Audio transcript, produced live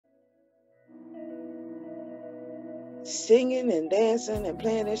singing and dancing and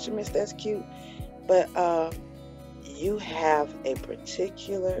playing instruments, that's cute. But you have a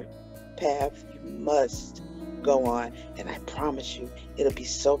particular path you must go on. And I promise you, it'll be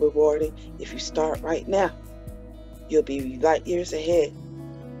so rewarding. If you start right now, you'll be light years ahead.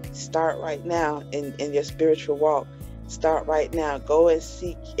 Start right now in your spiritual walk. Start right now. Go and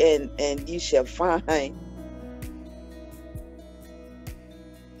seek, and you shall find.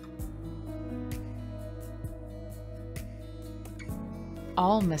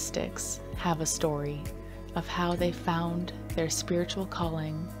 All mystics have a story of how they found their spiritual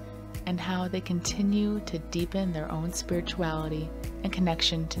calling and how they continue to deepen their own spirituality and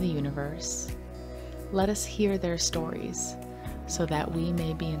connection to the universe. Let us hear their stories so that we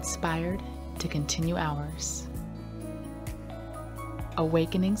may be inspired to continue ours.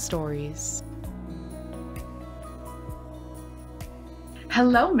 Awakening Stories.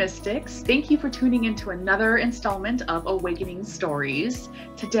 Hello, Mystics. Thank you for tuning into another installment of Awakening Stories.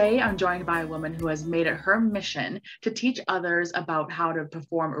 Today, I'm joined by a woman who has made it her mission to teach others about how to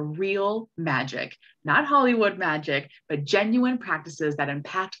perform real magic, not Hollywood magic, but genuine practices that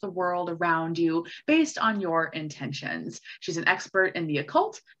impact the world around you based on your intentions. She's an expert in the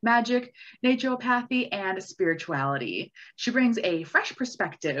occult, magic, naturopathy, and spirituality. She brings a fresh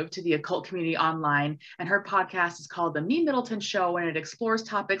perspective to the occult community online, and her podcast is called the Memyddleton Show, and it explores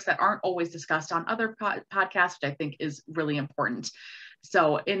topics that aren't always discussed on other podcasts, which I think is really important.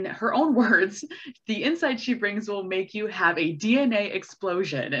 So in her own words, the insight she brings will make you have a DNA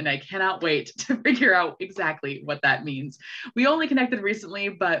explosion, and I cannot wait to figure out exactly what that means. We only connected recently,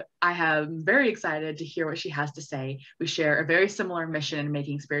 but I am very excited to hear what she has to say. We share a very similar mission in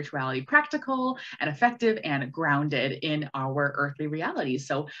making spirituality practical and effective and grounded in our earthly realities.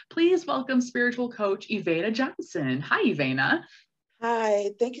 So please welcome spiritual coach Evenah Johnson. Hi, Evenah. Hi,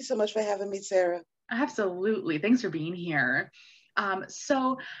 thank you so much for having me, Sarah. Absolutely. Thanks for being here.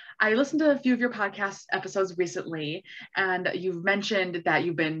 So I listened to a few of your podcast episodes recently, and you've mentioned that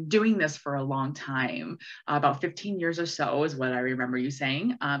you've been doing this for a long time, about 15 years or so is what I remember you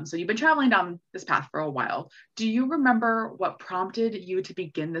saying. So you've been traveling down this path for a while. Do you remember what prompted you to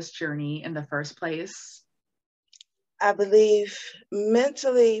begin this journey in the first place? I believe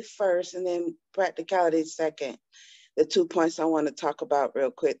mentally first and then practicality second. The 2 points I want to talk about real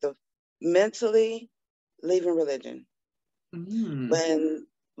quick. The mentally leaving religion. When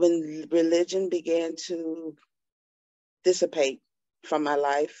religion began to dissipate from my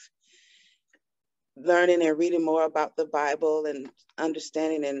life, learning and reading more about the Bible and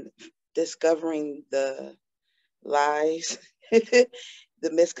understanding and discovering the lies, the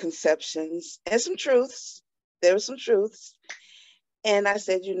misconceptions, and some truths. There were some truths. And I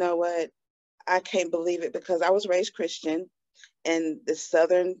said, you know what? I can't believe it, because I was raised Christian in the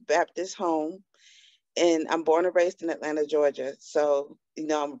Southern Baptist home. And I'm born and raised in Atlanta, Georgia. So,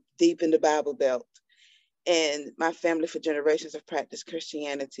 I'm deep in the Bible Belt. And my family for generations have practiced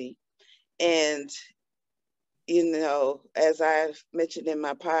Christianity. And, as I've mentioned in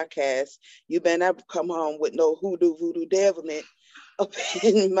my podcast, you better not come home with no hoodoo, voodoo, devilment up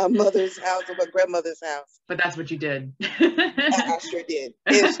in my mother's house or my grandmother's house. But that's what you did. I sure did.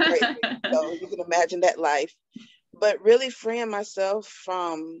 It was crazy. So you can imagine that life. But really freeing myself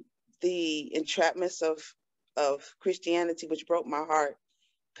from the entrapments of Christianity, which broke my heart,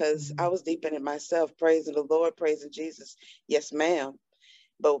 because I was deep in it myself, praising the Lord, praising Jesus. Yes, ma'am.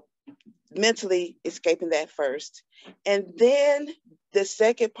 But mentally escaping that first. And then the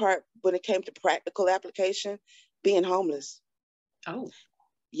second part, when it came to practical application, being homeless. Oh.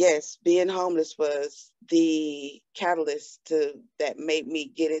 Yes, being homeless was the catalyst that made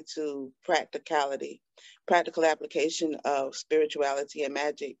me get into practical application of spirituality and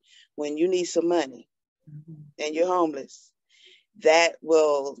magic. When you need some money and you're homeless, that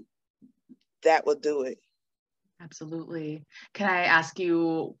will do it. Absolutely. Can I ask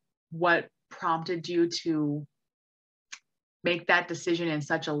you what prompted you to make that decision in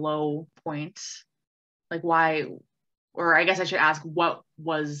such a low point? Like why, or I guess I should ask what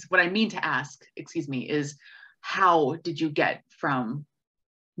I mean to ask, is how did you get from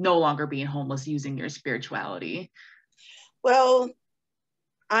no longer being homeless using your spirituality? Well,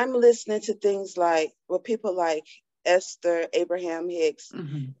 I'm listening to things like people like Esther Abraham Hicks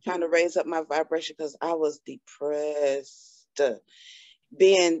trying to raise up my vibration, because I was depressed,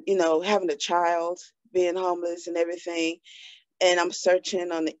 being, having a child, being homeless and everything. And I'm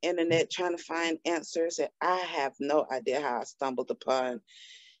searching on the internet trying to find answers, and I have no idea how I stumbled upon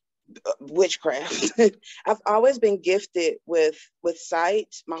witchcraft. I've always been gifted with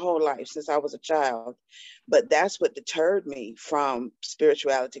sight my whole life since I was a child, but that's what deterred me from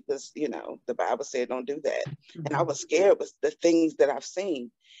spirituality, because the Bible said don't do that, and I was scared with the things that I've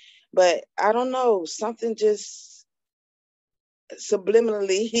seen. But I don't know, something just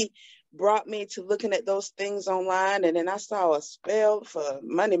subliminally brought me to looking at those things online, and then I saw a spell for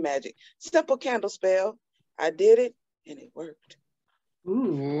money magic, simple candle spell. I did it and it worked.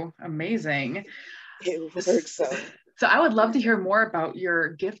 Ooh, amazing. It works. So I would love to hear more about your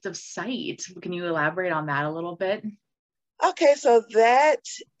gift of sight. Can you elaborate on that a little bit? Okay, so that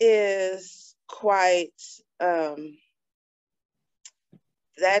is quite an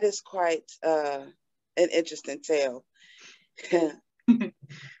interesting tale.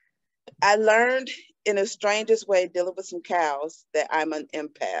 I learned in the strangest way dealing with some cows that I'm an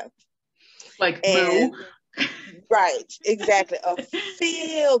empath. Like and moo? Right, exactly. A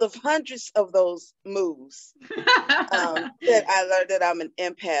field of hundreds of those moves that I learned that I'm an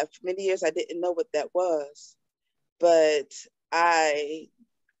empath. For many years, I didn't know what that was, but my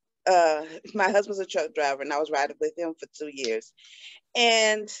husband's a truck driver, and I was riding with him for 2 years,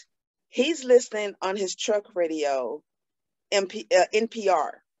 and he's listening on his truck radio,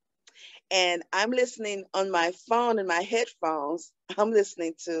 NPR, and I'm listening on my phone and my headphones. I'm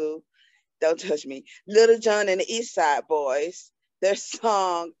listening to, don't touch me, Little John and the East Side Boys, their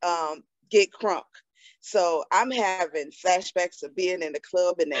song, Get Crunk. So I'm having flashbacks of being in the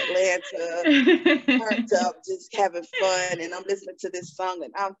club in Atlanta, turned up, just having fun, and I'm listening to this song.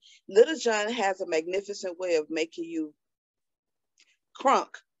 And Little John has a magnificent way of making you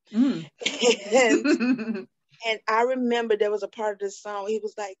crunk. And I remember there was a part of this song, he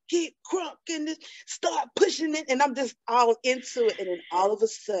was like, get crunk and start pushing it. And I'm just all into it. And then all of a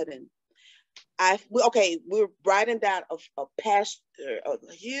sudden, we were riding down a pasture, a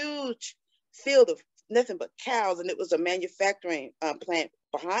huge field of nothing but cows, and it was a manufacturing plant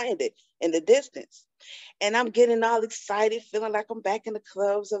behind it in the distance. And I'm getting all excited, feeling like I'm back in the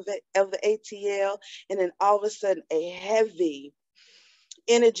clubs of the ATL. And then all of a sudden, a heavy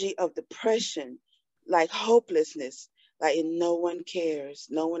energy of depression, like hopelessness, like no one cares.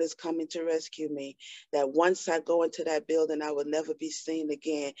 No one is coming to rescue me. That once I go into that building, I will never be seen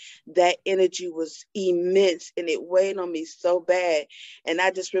again. That energy was immense, and it weighed on me so bad. And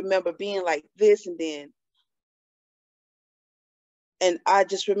I just remember being like this, and I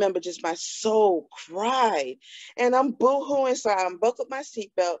just remember just my soul cried, and I'm boo-hooing. So I unbuckled my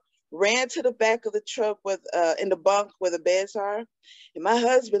seatbelt, ran to the back of the truck in the bunk where the beds are. And my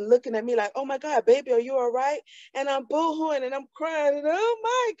husband looking at me like, oh my God, baby, are you all right? And I'm boo-hooing and I'm crying, and oh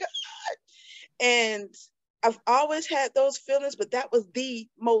my God. And I've always had those feelings, but that was the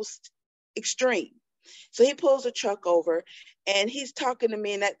most extreme. So he pulls the truck over and he's talking to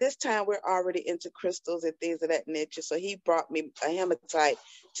me. And at this time, we're already into crystals and things of that nature. So he brought me a hematite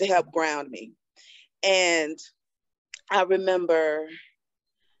to help ground me. And I remember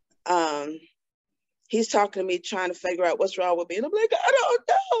he's talking to me, trying to figure out what's wrong with me. And I'm like, I don't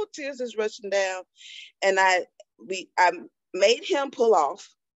know. Tears is rushing down. And I made him pull off.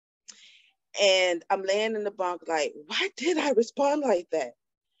 And I'm laying in the bunk like, why did I respond like that?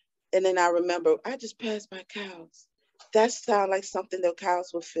 And then I remember, I just passed by cows. That sounds like something that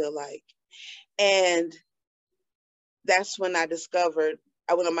cows would feel like. And that's when I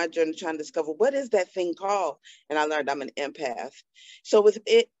went on my journey trying to discover, what is that thing called? And I learned I'm an empath. So with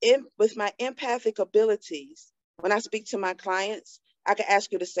my empathic abilities, when I speak to my clients, I can ask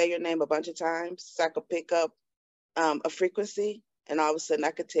you to say your name a bunch of times so I could pick up a frequency. And all of a sudden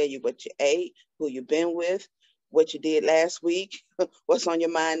I could tell you what you ate, who you've been with, what you did last week, what's on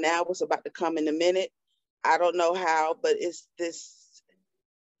your mind now, what's about to come in a minute. I don't know how, but it's this,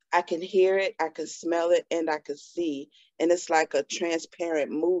 I can hear it, I can smell it, and I can see. And it's like a transparent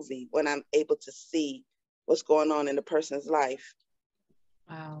movie when I'm able to see what's going on in the person's life.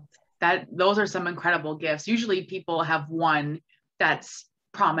 Wow. Those are some incredible gifts. Usually people have one that's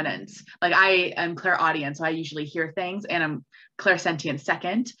prominent. Like I am clairaudient, so I usually hear things, and I'm clairsentient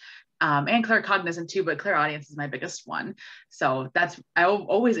second. And claircognizant too, but clairaudience is my biggest one. So I'm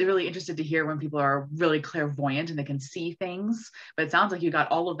always really interested to hear when people are really clairvoyant and they can see things, but it sounds like you got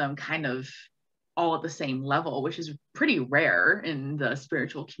all of them kind of all at the same level, which is pretty rare in the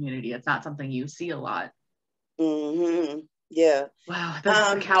spiritual community. It's not something you see a lot. Mm-hmm. Yeah. Wow.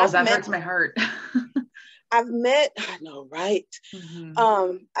 The cows, that hurts my heart. I know, right?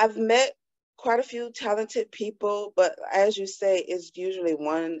 Mm-hmm. I've met quite a few talented people, but as you say, it's usually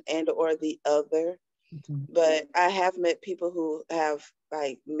one and or the other. Mm-hmm. But I have met people who have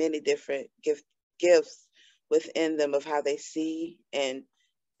like many different gifts within them of how they see and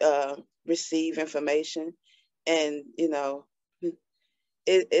receive information. And, you know,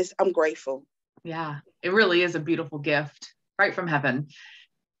 I'm grateful. Yeah, it really is a beautiful gift right from heaven.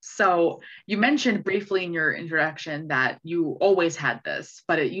 So you mentioned briefly in your introduction that you always had this,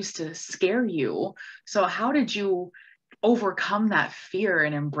 but it used to scare you. So how did you overcome that fear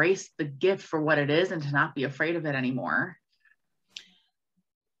and embrace the gift for what it is and to not be afraid of it anymore?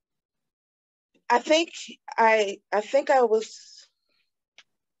 I think I was,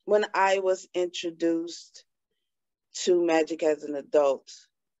 when I was introduced to magic as an adult,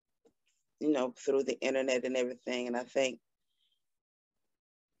 you know, through the internet and everything, and I think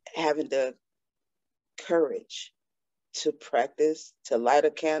having the courage to practice, to light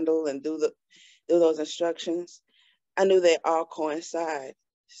a candle and do those instructions, I knew they all coincide.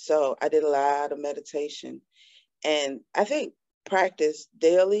 So I did a lot of meditation, and I think practice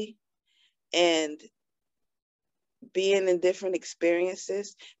daily and being in different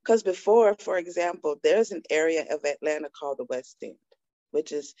experiences. Because before, for example, there's an area of Atlanta called the West End,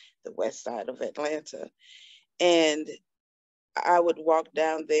 which is the west side of Atlanta. And I would walk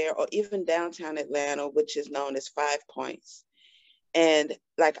down there, or even downtown Atlanta, which is known as Five Points. And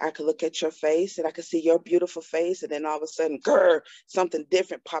like, I could look at your face and I could see your beautiful face. And then all of a sudden, grr, something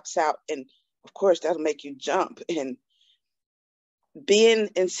different pops out. And of course, that'll make you jump. And being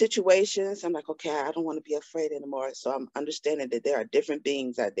in situations, I'm like, okay, I don't want to be afraid anymore. So I'm understanding that there are different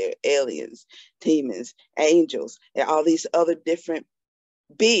beings out there, aliens, demons, angels, and all these other different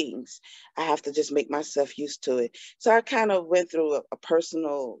beings. I have to just make myself used to it. So I kind of went through a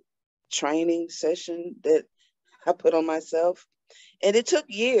personal training session that I put on myself. And it took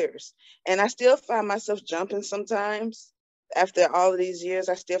years. And I still find myself jumping sometimes. After all of these years,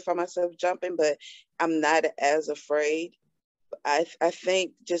 I still find myself jumping, but I'm not as afraid. I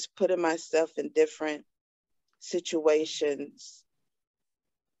think just putting myself in different situations,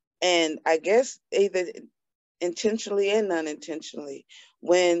 and I guess either intentionally and unintentionally,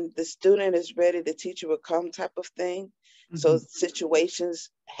 when the student is ready, the teacher will come type of thing. Mm-hmm. So situations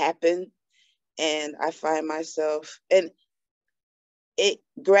happen, and I find myself, and it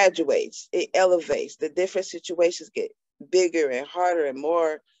graduates, it elevates. The different situations get bigger and harder and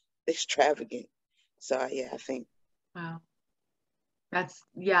more extravagant. So yeah, I think. Wow. That's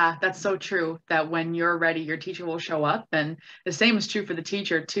so true, that when you're ready, your teacher will show up. And the same is true for the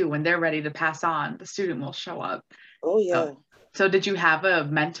teacher too. When they're ready to pass on, the student will show up. Oh yeah. So did you have a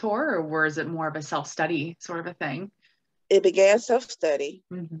mentor, or was it more of a self-study sort of a thing? It began self-study.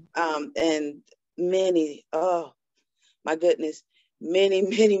 Mm-hmm. And many, oh my goodness,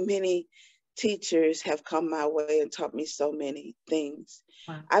 many teachers have come my way and taught me so many things.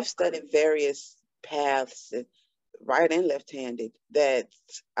 Wow. I've studied various paths, right and left-handed, that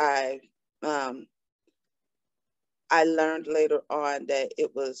I learned later on that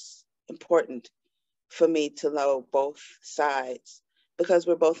it was important for me to know both sides, because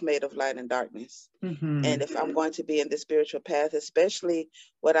we're both made of light and darkness. Mm-hmm. And if I'm going to be in the spiritual path, especially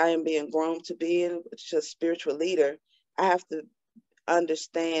what I am being groomed to be in, which is a spiritual leader, I have to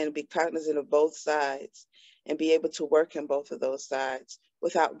understand, be cognizant of both sides, and be able to work in both of those sides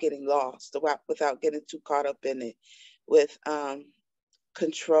without getting lost, without getting too caught up in it, with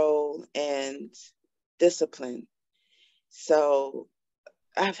control and discipline. So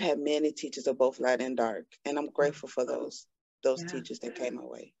I've had many teachers of both light and dark, and I'm grateful for those teachers that came my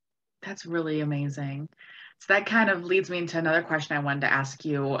way. That's really amazing. So that kind of leads me into another question I wanted to ask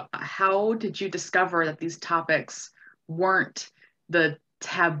you. How did you discover that these topics weren't the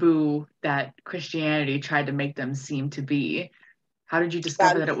taboo that Christianity tried to make them seem to be? How did you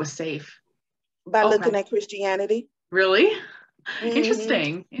discover that it was safe? By looking at Christianity. Really? Mm-hmm.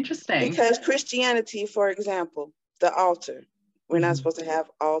 Interesting. Because Christianity, for example, the altar. We're not supposed to have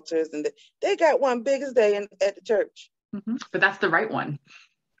altars, and they got one big as day at the church. Mm-hmm. But that's the right one.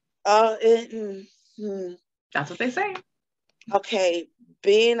 That's what they say. Okay,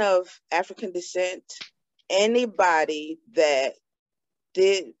 being of African descent, anybody that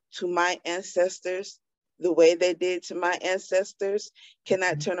did to my ancestors the way they did to my ancestors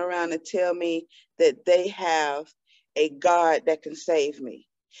cannot turn around and tell me that they have a God that can save me.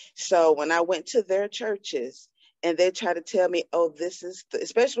 So when I went to their churches and they try to tell me, oh, this is,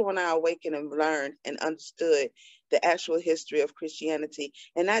 especially when I awakened and learned and understood the actual history of Christianity,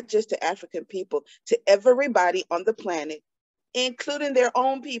 and not just to African people, to everybody on the planet, including their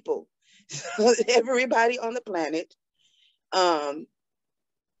own people. So everybody on the planet.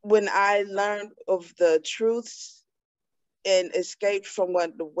 When I learned of the truths and escaped from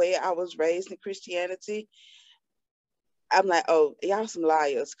the way I was raised in Christianity, I'm like, oh, y'all some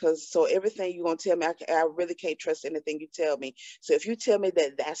liars, because so everything you're gonna tell me, I really can't trust anything you tell me. So if you tell me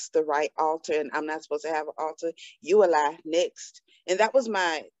that that's the right altar and I'm not supposed to have an altar, you a lie. Next. And that was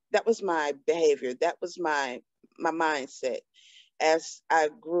my behavior. That was my mindset as I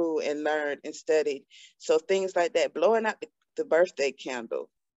grew and learned and studied. So things like that, blowing out the birthday candle.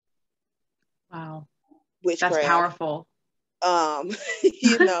 Wow. Witchcraft. That's powerful.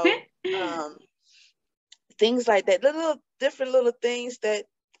 You know, things like that, different little things that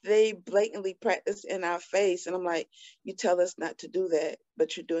they blatantly practice in our face. And I'm like, you tell us not to do that,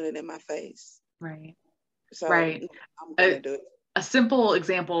 but you're doing it in my face. Right. So right. I'm going to do it. A simple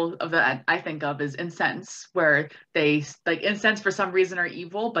example of that I think of is incense, where they like incense for some reason are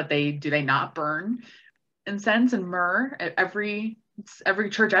evil, but do they not burn incense and myrrh at every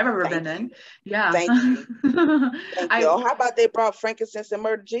church I've ever been in? Yeah. Thank you. Thank you. How about they brought frankincense and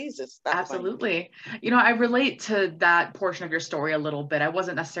myrrh to Jesus? Absolutely. You know, I relate to that portion of your story a little bit. I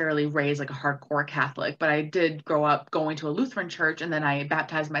wasn't necessarily raised like a hardcore Catholic, but I did grow up going to a Lutheran church, and then I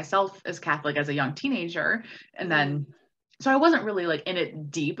baptized myself as Catholic as a young teenager. And then so I wasn't really like in it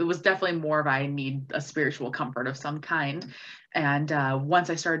deep. It was definitely more of I need a spiritual comfort of some kind. And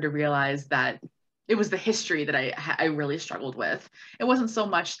once I started to realize that it was the history that I really struggled with. It wasn't so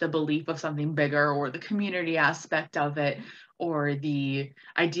much the belief of something bigger or the community aspect of it or the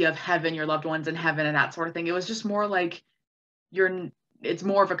idea of heaven, your loved ones in heaven and that sort of thing. It was just more like it's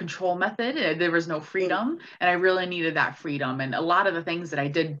more of a control method. There was no freedom, and I really needed that freedom. And a lot of the things that I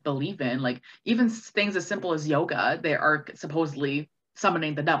did believe in, like even things as simple as yoga, they are supposedly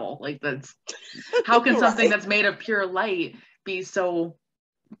summoning the devil. Like that's how can something that's made of pure light be so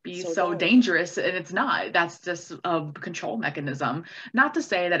dangerous? And it's not. That's just a control mechanism. Not to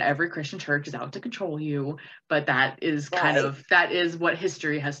say that every Christian church is out to control you, but that is that is what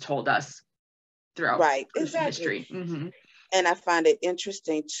history has told us throughout Christian history. Mm-hmm. And I find it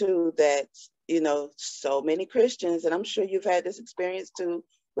interesting too that, you know, so many Christians, and I'm sure you've had this experience too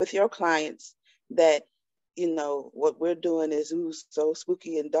with your clients, that, you know, what we're doing is so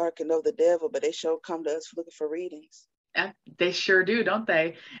spooky and dark and of the devil, but they sure come to us looking for readings. Yeah, they sure do, don't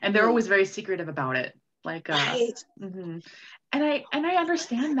they? And they're always very secretive about it. Like, mm-hmm. And I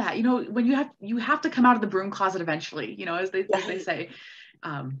understand that, you know, when you have to come out of the broom closet eventually, you know, as they say.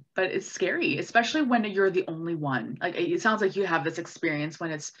 But it's scary, especially when you're the only one. Like it sounds like you have this experience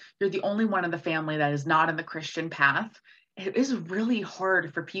when you're the only one in the family that is not in the Christian path. It is really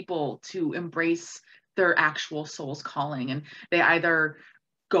hard for people to embrace their actual soul's calling, and they either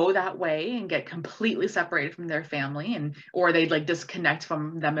go that way and get completely separated from their family, or they like disconnect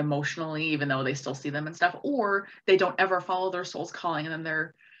from them emotionally, even though they still see them and stuff, or they don't ever follow their soul's calling, and then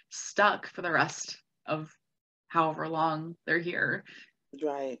they're stuck for the rest of however long they're here.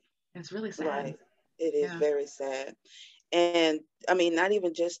 Right. It's really sad. Right. It is very sad. And I mean, not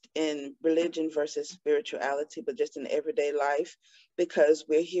even just in religion versus spirituality, but just in everyday life, because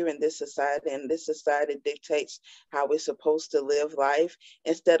we're here in this society, and this society dictates how we're supposed to live life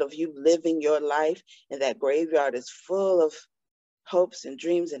instead of you living your life. And that graveyard is full of hopes and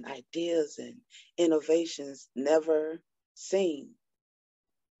dreams and ideas and innovations never seen.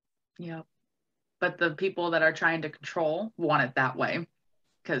 Yeah. But the people that are trying to control want it that way,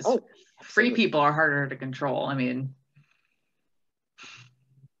 because free people are harder to control. I mean,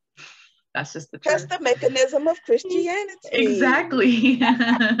 that's just the truth. That's the mechanism of Christianity. Exactly.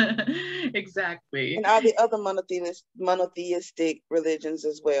 Exactly. And all the other monotheistic religions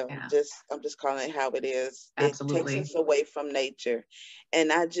as well. Yeah. I'm just calling it how it is. Absolutely. It takes us away from nature.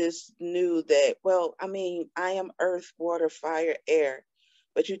 And I just knew that, well, I mean, I am earth, water, fire, air.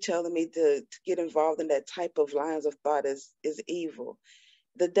 But you telling me to get involved in that type of lines of thought is evil.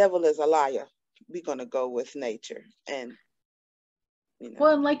 The devil is a liar. We're going to go with nature. And, you know.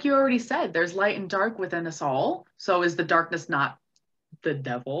 Well, and like you already said, there's light and dark within us all. So is the darkness not the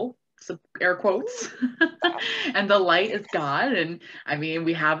devil? So air quotes. And the light is God. And I mean,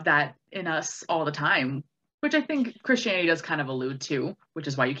 we have that in us all the time, which I think Christianity does kind of allude to, which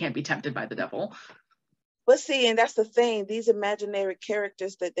is why you can't be tempted by the devil. But see, and that's the thing, these imaginary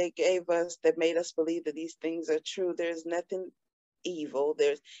characters that they gave us that made us believe that these things are true, there's nothing evil.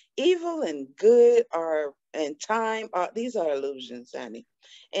 There's evil and good and time. These are illusions, honey.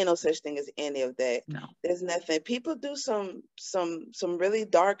 Ain't no such thing as any of that. No. There's nothing. People do some really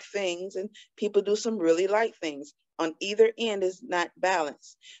dark things, and people do some really light things. On either end is not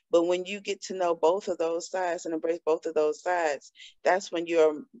balanced. But when you get to know both of those sides and embrace both of those sides, that's when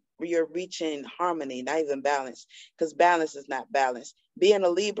you're reaching harmony, not even balance, because balance is not balance. Being a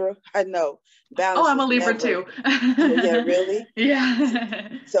Libra, I know. Balance. Oh, I'm a Libra too. Oh, yeah, really? Yeah.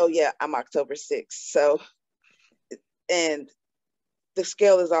 So yeah, I'm October 6th. So and the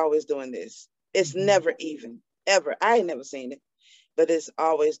scale is always doing this. It's never even, ever. I ain't never seen it, but it's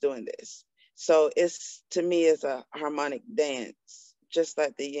always doing this. So it's, to me, it's a harmonic dance, just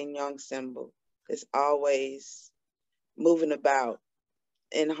like the yin yang symbol. It's always moving about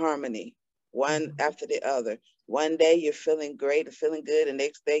in harmony, one after the other. One day you're feeling great or feeling good, the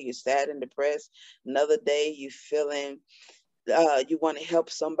next day you're sad and depressed. Another day you're feeling you want to help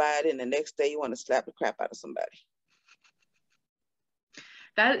somebody, and the next day you want to slap the crap out of somebody.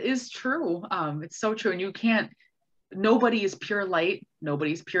 That is true. It's so true. And nobody is pure light.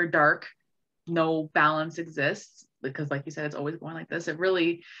 Nobody's pure dark. No balance exists, because like you said, it's always going like this. It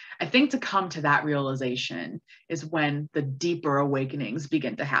really, I think, to come to that realization is when the deeper awakenings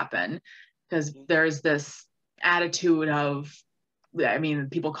begin to happen, because there's this attitude of, I mean,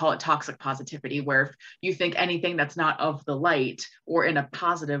 people call it toxic positivity, where if you think anything that's not of the light or in a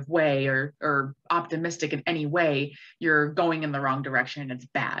positive way or optimistic in any way, you're going in the wrong direction and it's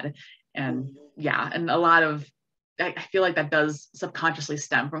bad. And yeah, and a lot of, I feel like that does subconsciously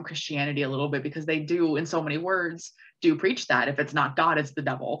stem from Christianity a little bit, because they do, in so many words, do preach that if it's not God, it's the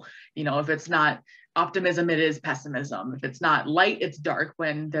devil. You know, if it's not optimism, it is pessimism. If it's not light, it's dark.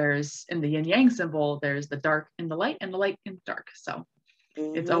 When there's, in the yin yang symbol, there's the dark in the light and the light in the dark. So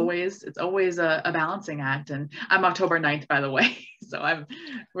it's always a balancing act. And I'm October 9th, by the way. So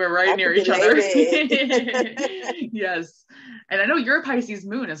we're right near each other. Yes. And I know you're a Pisces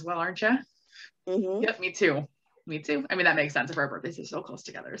moon as well, aren't you? Yep, me too. Me too. I mean, that makes sense if our birthdays are so close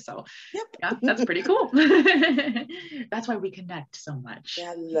together. So yeah, that's pretty cool. That's why we connect so much.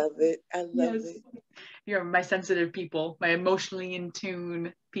 I love it. I love it. You're my sensitive people, my emotionally in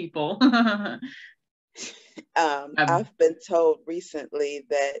tune people. I've been told recently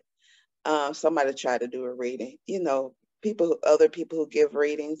that somebody tried to do a reading. You know, other people who give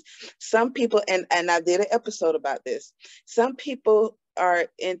readings. Some people, and I did an episode about this. Some people are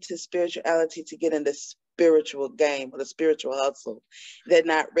into spirituality to get into spiritual game or the spiritual hustle. They're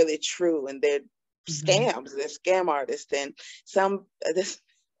not really true, and they're scams. They're scam artists. And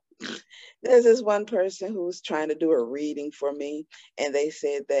there's this one person who was trying to do a reading for me, and they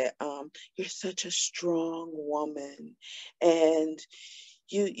said that you're such a strong woman, and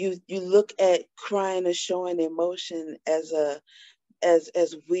you look at crying or showing emotion as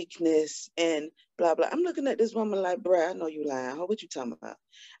weakness and blah blah. I'm looking at this woman like, bruh, I know you lying. What you talking about?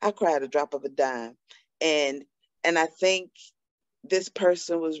 I cried a drop of a dime. And I think this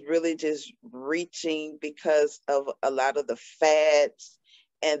person was really just reaching because of a lot of the fads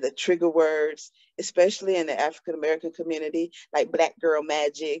and the trigger words, especially in the African American community, like Black girl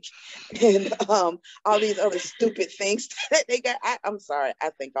magic and all these other stupid things that they got. I'm sorry,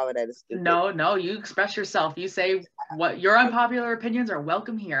 I think all of that is stupid. No, you express yourself. You say what your unpopular opinions are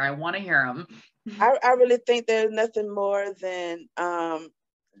welcome here. I want to hear them. I really think there's nothing more than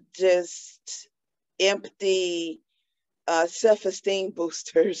just empty self-esteem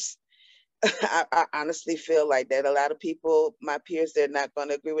boosters. I honestly feel like that. A lot of people, my peers, they're not going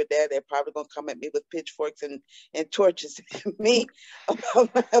to agree with that. They're probably going to come at me with pitchforks and torches at me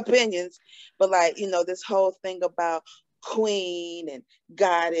about my opinions. But like, you know, this whole thing about queen and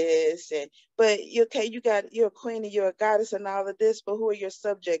goddess, but you're a queen and you're a goddess and all of this, but who are your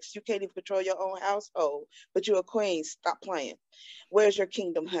subjects? You can't even control your own household, but you're a queen. Stop playing. Where's your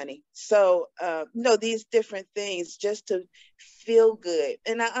kingdom, honey? So these different things just to feel good.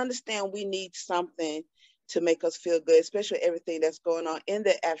 And I understand we need something to make us feel good, especially everything that's going on in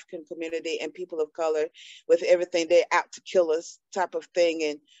the African community and people of color, with everything they're out to kill us type of thing.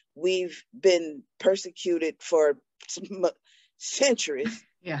 And we've been persecuted for centuries.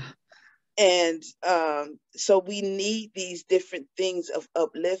 Yeah. And so we need these different things of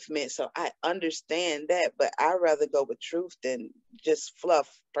upliftment. So I understand that, but I'd rather go with truth than just fluff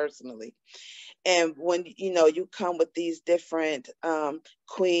personally. And when, you come with these different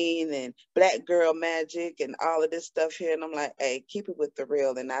queen and Black girl magic and all of this stuff here, and I'm like, hey, keep it with the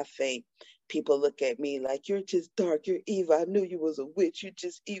real. And I think people look at me like, you're just dark, you're evil. I knew you was a witch, you're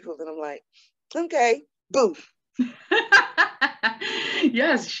just evil. And I'm like, okay, boom.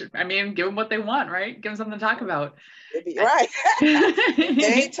 Yes, I mean, give them what they want, right? Give them something to talk about. Right.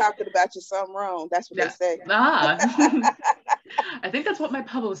 They ain't talking about you, something wrong. That's what they say. I think that's what my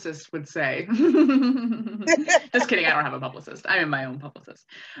publicist would say. Just kidding. I don't have a publicist. I am my own publicist.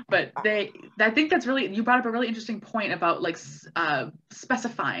 But I think that's really, you brought up a really interesting point about like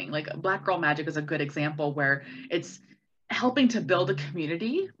specifying, like Black girl magic is a good example where it's helping to build a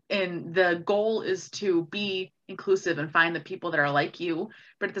community, and the goal is to be inclusive and find the people that are like you,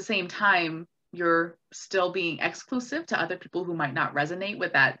 but at the same time you're still being exclusive to other people who might not resonate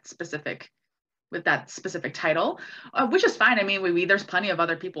with that specific with that specific title, which is fine. I mean, there's plenty of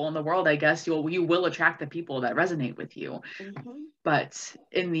other people in the world. I guess you will attract the people that resonate with you. But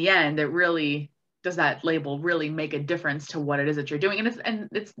in the end, it really does that label really make a difference to what it is that you're doing. And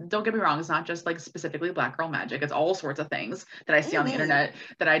it's don't get me wrong, it's not just like specifically Black girl magic. It's all sorts of things that I see on the internet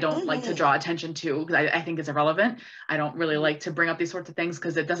that I don't like to draw attention to, because I think it's irrelevant. I don't really like to bring up these sorts of things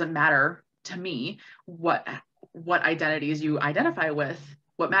because it doesn't matter to me what identities you identify with.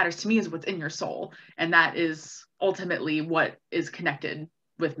 What matters to me is what's in your soul. And that is ultimately what is connected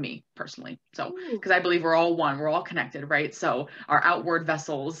with me personally. So, because I believe we're all one, we're all connected, right? So our outward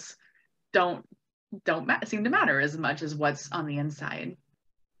vessels don't seem to matter as much as what's on the inside.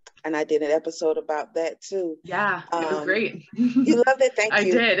 And I did an episode about that too. Yeah, it was great. You loved it. Thank you. I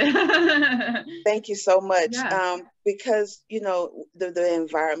did. Thank you so much. Yeah. Because, you know, the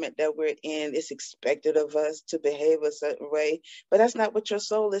environment that we're in is expected of us to behave a certain way, but that's not what your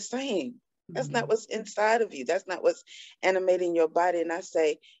soul is saying. That's not what's inside of you. That's not what's animating your body. And I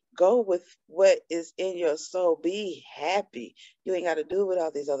say, go with what is in your soul. Be happy. You ain't got to do what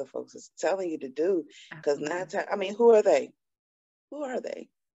all these other folks is telling you to do. Because who are they? Who are they?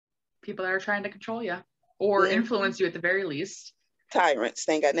 People that are trying to control you or influence you at the very least. Tyrants.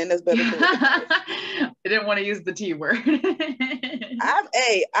 They ain't got nothing else better to do. I didn't want to use the T word. It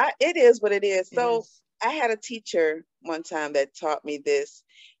is what it is. So I had a teacher one time that taught me this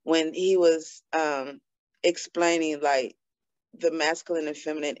when he was explaining like the masculine and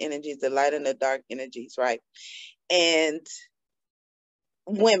feminine energies, the light and the dark energies, right? And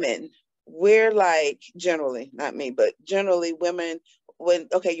women, we're like, generally, not me, but generally women, when,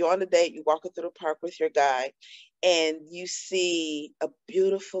 okay, you're on a date, you're walking through the park with your guy, and you see a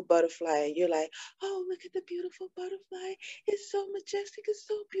beautiful butterfly, and you're like, oh, look at the beautiful butterfly. It's so majestic. It's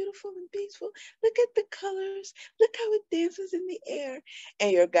so beautiful and peaceful. Look at the colors. Look how it dances in the air.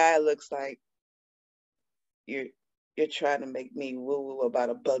 And your guy looks like, you're trying to make me woo-woo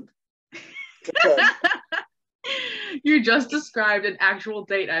about a bug. You just described an actual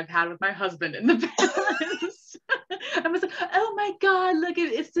date I've had with my husband in the past. I was like, oh my God, look,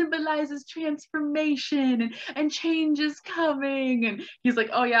 it symbolizes transformation and change is coming. And he's like,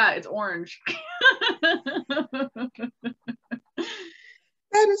 oh yeah, it's orange. That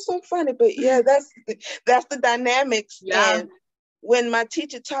is so funny. But yeah, that's the dynamics. Yeah. And when my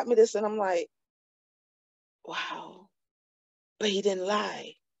teacher taught me this, and I'm like, wow, but he didn't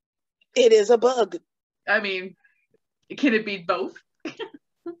lie. It is a bug. I mean, can it be both?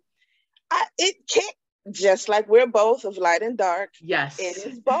 It can't. Just like we're both of light and dark. Yes. It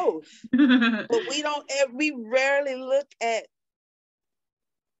is both. But we rarely look at,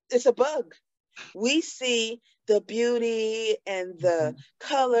 it's a bug. We see the beauty and the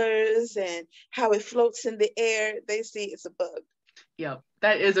colors and how it floats in the air. They see it's a bug. Yep.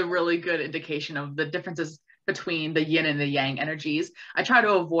 That is a really good indication of the differences between the yin and the yang energies. I try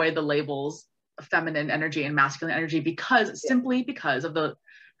to avoid the labels feminine energy and masculine energy simply because of the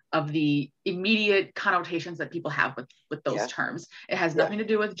immediate connotations that people have with those terms. It has nothing to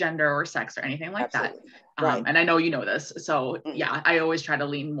do with gender or sex or anything like that. Right. And I know you know this. So yeah, I always try to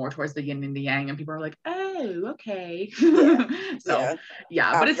lean more towards the yin and the yang, and people are like, oh, okay. But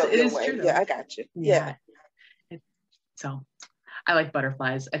it is true though. Yeah, I got you. Yeah. So I like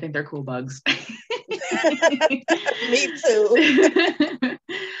butterflies. I think they're cool bugs. Me too.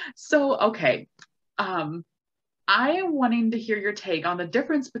 So, okay. I am wanting to hear your take on the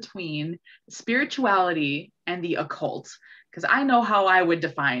difference between spirituality and the occult, because I know how I would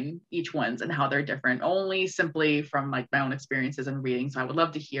define each one's and how they're different, only simply from like my own experiences and reading. So I would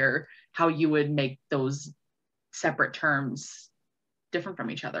love to hear how you would make those separate terms different from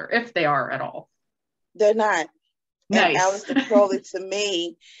each other, if they are at all. They're not. Nice. And Aleister Crowley, to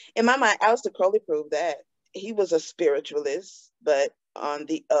me, in my mind, Aleister Crowley proved that. He was a spiritualist, but on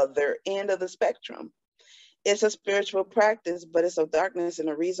the other end of the spectrum. It's a spiritual practice, but it's of darkness. And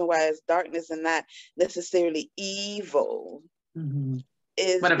the reason why it's darkness and not necessarily evil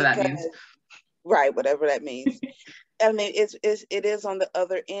is whatever that means. Right, whatever that means. I mean, it is on the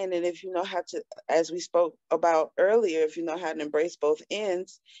other end. And if you know how to, as we spoke about earlier, if you know how to embrace both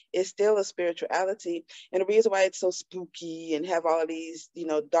ends, it's still a spirituality. And the reason why it's so spooky and have all of these,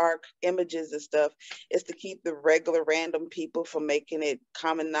 dark images and stuff is to keep the regular random people from making it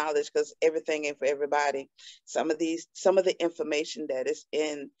common knowledge, because everything ain't for everybody. Some of the information that is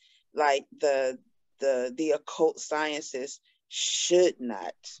in like the occult sciences should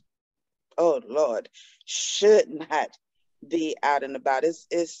not, oh Lord, should not be out and about.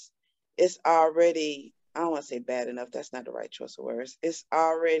 It's already, I don't want to say bad enough, that's not the right choice of words. It's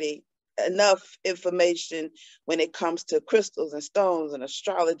already enough information when it comes to crystals and stones and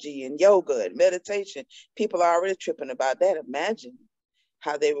astrology and yoga and meditation. People are already tripping about that. Imagine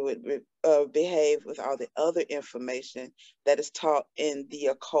how they would behave with all the other information that is taught in the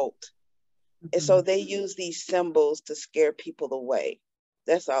occult. And so they use these symbols to scare people away.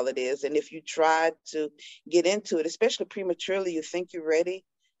 That's all it is. And if you try to get into it, especially prematurely, you think you're ready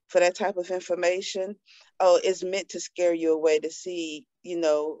for that type of information. Oh, it's meant to scare you away, to see, you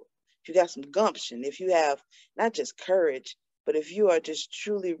know, if you got some gumption, if you have not just courage, but if you are just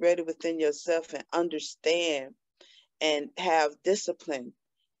truly ready within yourself and understand and have discipline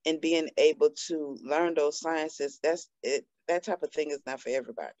and being able to learn those sciences, that's it. That type of thing is not for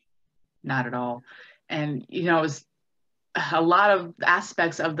everybody. Not at all. And, you know, it's a lot of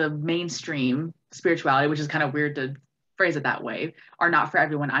aspects of the mainstream spirituality, which is kind of weird to phrase it that way, are not for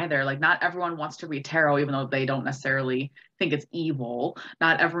everyone either. Like, not everyone wants to read tarot, even though they don't necessarily think it's evil.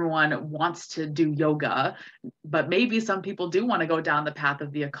 Not everyone wants to do yoga, but maybe some people do want to go down the path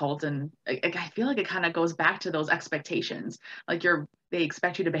of the occult. And I feel like it kind of goes back to those expectations. Like, they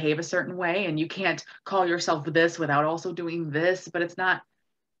expect you to behave a certain way, and you can't call yourself this without also doing this, but it's not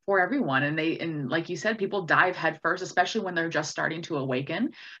for everyone. And like you said, people dive headfirst, especially when they're just starting to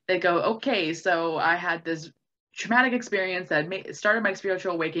awaken. They go, okay, so I had this traumatic experience that started my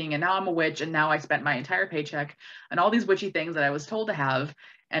spiritual awakening, and now I'm a witch, and now I spent my entire paycheck and all these witchy things that I was told to have,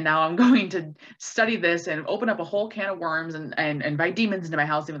 and now I'm going to study this and open up a whole can of worms and invite demons into my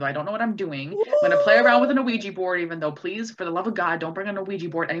house, even though I don't know what I'm doing. I'm going to play around with an Ouija board, even though, please, for the love of God, don't bring an Ouija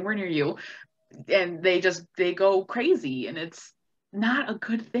board anywhere near you. And they go crazy, and it's not a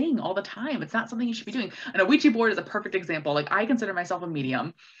good thing all the time. It's not something you should be doing. And a Ouija board is a perfect example. Like, I consider myself a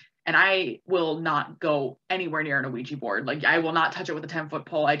medium, and I will not go anywhere near an Ouija board. Like, I will not touch it with a 10-foot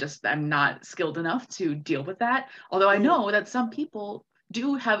pole. I'm not skilled enough to deal with that. Although I know that some people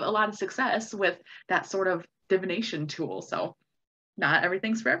do have a lot of success with that sort of divination tool. So not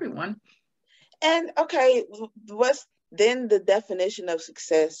everything's for everyone. And okay, then the definition of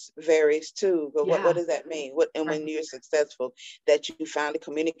success varies too. But what does that mean? When you're successful, that you finally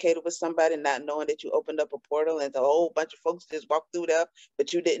communicated with somebody, not knowing that you opened up a portal and a whole bunch of folks just walked through there,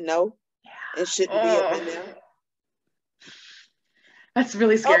 but you didn't know and shouldn't be up in there. That's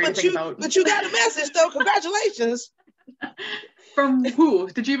really scary to think about. But you got a message though. Congratulations. From who?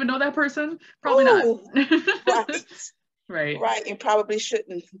 Did you even know that person? Probably not. Right. You probably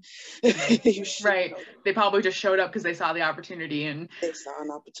shouldn't. Right. They probably just showed up because they saw the opportunity, and they saw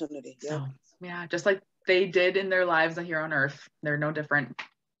an opportunity. Yeah. So, yeah, just like they did in their lives here on earth. They're no different.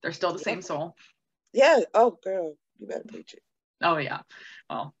 They're still the same soul. Yeah. Oh, girl, you better preach it. Oh, yeah.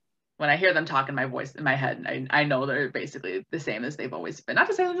 Well, when I hear them talk in my voice, in my head, I know they're basically the same as they've always been. Not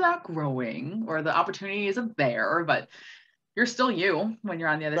to say they're not growing or the opportunity isn't there, but you're still you when you're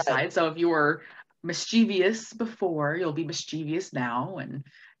on the other side. So if you were mischievous before, you'll be mischievous now, and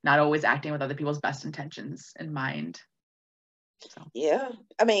not always acting with other people's best intentions in mind. So. Yeah.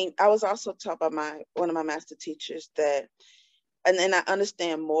 I mean, I was also taught by one of my master teachers that, and then I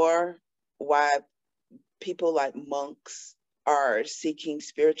understand more why people like monks are seeking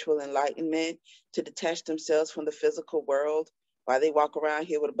spiritual enlightenment, to detach themselves from the physical world, why they walk around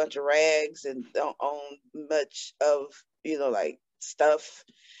here with a bunch of rags and don't own much of, like stuff,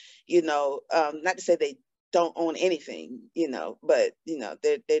 not to say they don't own anything, but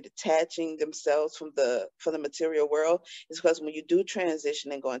they're detaching themselves from the material world. It's because when you do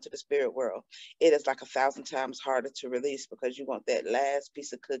transition and go into the spirit world, it is like 1,000 times harder to release, because you want that last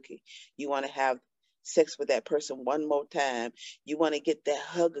piece of cookie. You want to have sex with that person one more time. You want to get that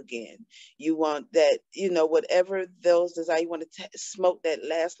hug again. You want that, whatever those desire. You want to smoke that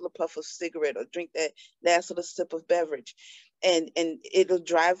last little puff of cigarette or drink that last little sip of beverage. And it'll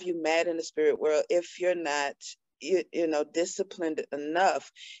drive you mad in the spirit world if you're not, disciplined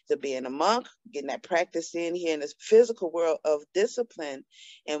enough to be in a monk, getting that practice in here in this physical world of discipline.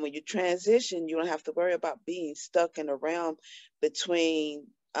 And when you transition, you don't have to worry about being stuck in a realm between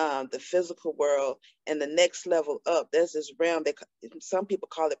the physical world and the next level up. There's this realm that some people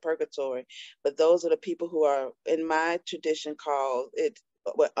call it purgatory, but those are the people who are, in my tradition, call it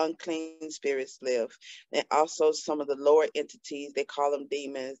where unclean spirits live. And also some of the lower entities, they call them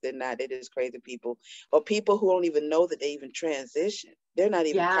demons. They're not, they're just crazy people, or people who don't even know that they even transition. They're not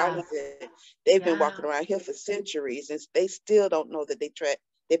even cognizant. They've been walking around here for centuries, and they still don't know that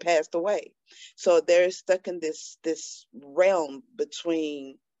they passed away. So they're stuck in this realm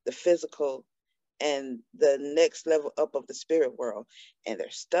between the physical and the next level up of the spirit world, and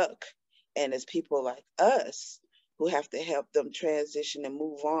they're stuck. And it's people like us who have to help them transition and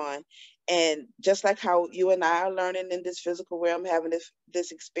move on And just like how you and I are learning in this physical realm, having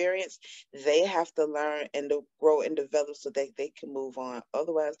this experience, they have to learn and to grow and develop so that they can move on.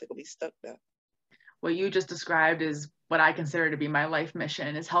 Otherwise, they're going to be stuck there. What you just described is what I consider to be my life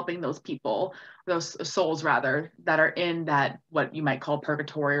mission, is helping those people, those souls rather, that are in that, what you might call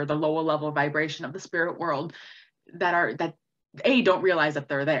purgatory, or the lower level vibration of the spirit world, that A, don't realize that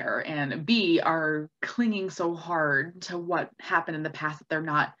they're there, and B, are clinging so hard to what happened in the past that they're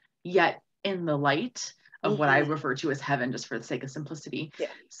not yet in the light of what I refer to as heaven, just for the sake of simplicity. Yeah.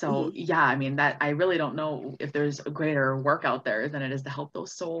 So yeah, I mean, that I really don't know if there's a greater work out there than it is to help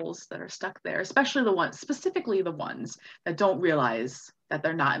those souls that are stuck there, especially specifically the ones that don't realize that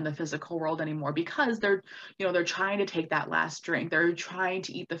they're not in the physical world anymore, because they're trying to take that last drink, they're trying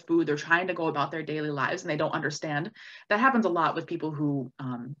to eat the food, they're trying to go about their daily lives, and they don't understand. That happens a lot with people who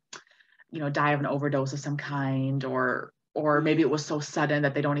die of an overdose of some kind, or maybe it was so sudden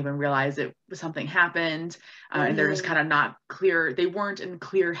that they don't even realize something happened, and they're just kind of not clear. They weren't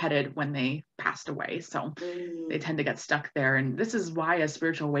clear-headed when they passed away, so they tend to get stuck there. And this is why a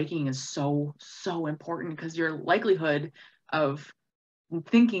spiritual awakening is so important, because your likelihood of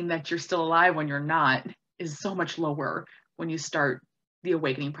thinking that you're still alive when you're not is so much lower when you start the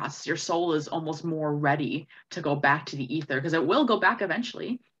awakening process. Your soul is almost more ready to go back to the ether, because it will go back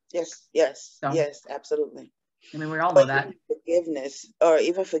eventually. Yes, absolutely. I mean, we all know that.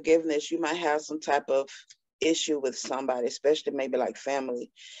 Even forgiveness, you might have some type of issue with somebody, especially maybe like family,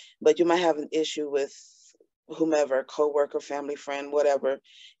 but you might have an issue with whomever, co-worker, family, friend, whatever,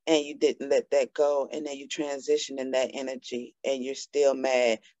 and you didn't let that go, and then you transition in that energy and you're still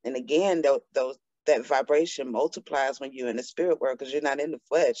mad. And again, that vibration multiplies when you're in the spirit world, because you're not in the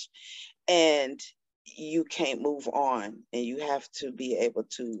flesh, and you can't move on, and you have to be able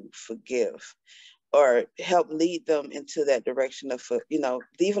to forgive or help lead them into that direction of,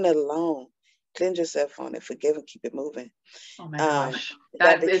 leaving it alone. Cleanse yourself on it, forgive, and keep it moving. Oh my gosh,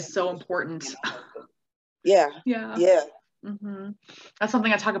 that is so important. Yeah. Mm-hmm. That's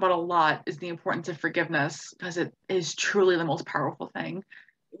something I talk about a lot, is the importance of forgiveness, because it is truly the most powerful thing.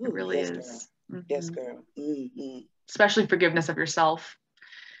 Ooh, it really yes, is. Girl. Mm-hmm. Yes, girl. Mm-hmm. Especially forgiveness of yourself.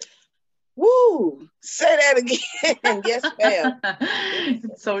 Woo! Say that again. Yes, ma'am.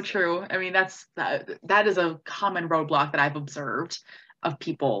 It's so true. I mean, that is a common roadblock that I've observed of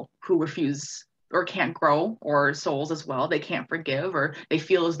people who refuse or can't grow, or souls as well. They can't forgive, or they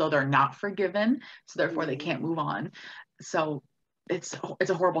feel as though they're not forgiven, so therefore they can't move on. So it's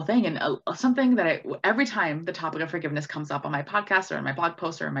a horrible thing, and something that every time the topic of forgiveness comes up on my podcast or in my blog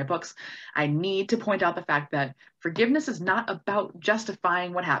posts or in my books, I need to point out the fact that forgiveness is not about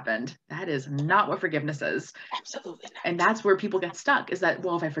justifying what happened. That is not what forgiveness is. Absolutely not. And that's where people get stuck, is that,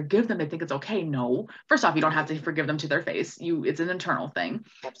 well, if I forgive them, they think it's okay. No, first off, you don't have to forgive them to their face. It's an internal thing.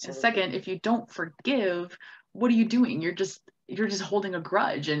 Absolutely. And second, if you don't forgive, what are you doing? You're just holding a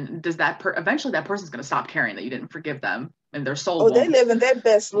grudge, and does that eventually that person's going to stop caring that you didn't forgive them, and their soul won't. They living their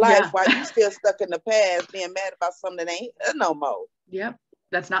best life while you still stuck in the past, being mad about something that ain't no more. Yep,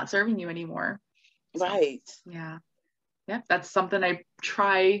 that's not serving you anymore. Right. So, yeah, that's something I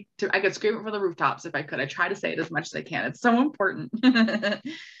could scream it from the rooftops if I could. I try to say it as much as I can. It's so important.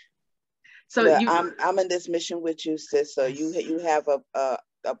 So I'm in this mission with you, sis. So you have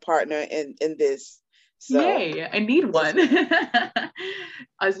a partner in this. So yay, I need one.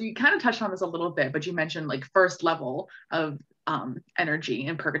 As you kind of touched on this a little bit, but you mentioned like first level of energy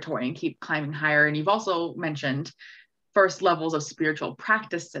in purgatory and keep climbing higher. And you've also mentioned first levels of spiritual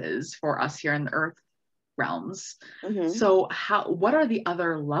practices for us here in the earth realms. So what are the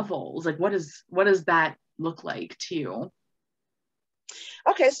other levels? Like, what does that look like to you?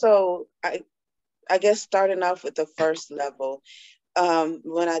 Okay, so I guess starting off with the first level,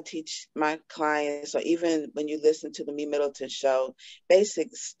 when I teach my clients, or even when you listen to the Memyddleton Show,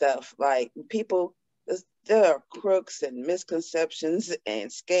 basic stuff like people, there are crooks and misconceptions and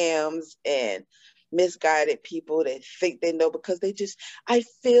scams and misguided people that think they know because I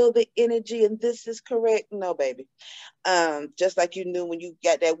feel the energy and this is correct. No, baby. Just like you knew when you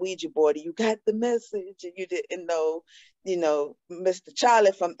got that Ouija board, you got the message and you didn't know, Mr.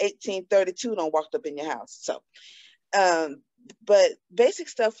 Charlie from 1832 don't walked up in your house. So, but basic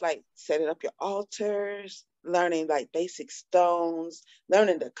stuff like setting up your altars, learning like basic stones,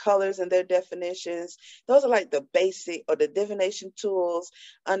 learning the colors and their definitions. Those are like the basic or the divination tools,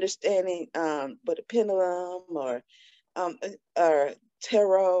 understanding what a pendulum or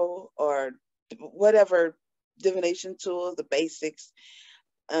tarot or whatever divination tools, the basics,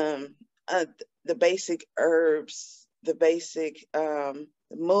 the basic herbs, the basic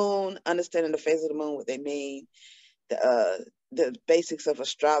moon, understanding the phase of the moon, what they mean, the basics of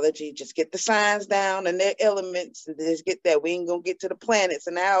astrology, just get the signs down and their elements, and just get that. We ain't gonna get to the planets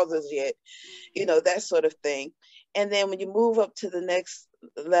and houses yet, you know, that sort of thing. And then when you move up to the next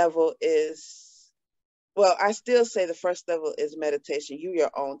level is, well, I still say the first level is meditation. You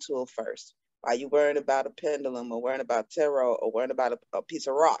your own tool first. Are you worrying about a pendulum, or worrying about tarot, or worrying about a piece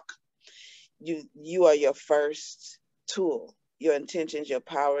of rock? You are your first tool. Your intentions, your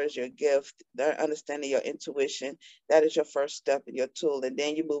powers, your gift, the understanding your intuition, that is your first step in your tool. And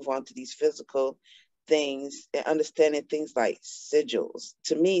then you move on to these physical things and understanding things like sigils.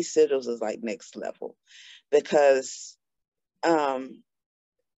 To me, sigils is like next level, because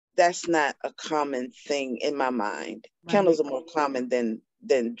that's not a common thing in my mind. Right. Candles are more common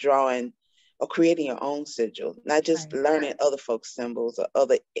than drawing or creating your own sigil, not just learning other folks' symbols or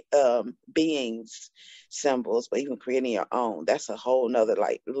other beings' symbols, but even creating your own. That's a whole nother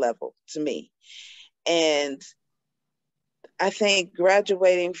like level to me. And I think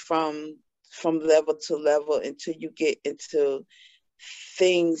graduating from level to level until you get into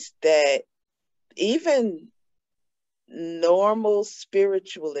things that even normal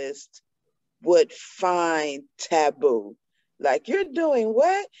spiritualists would find taboo. Like, you're doing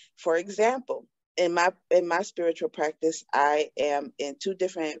what? For example, in my spiritual practice, I am in 2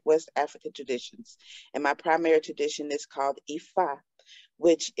 different West African traditions. And my primary tradition is called Ifa,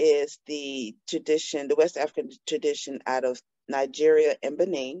 which is the tradition, the West African tradition out of Nigeria and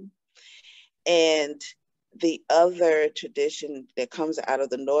Benin. And the other tradition that comes out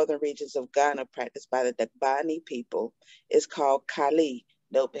of the northern regions of Ghana, practiced by the Dagbani people, is called Kali.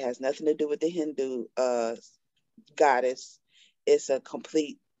 Nope, it has nothing to do with the Hindu goddess. It's a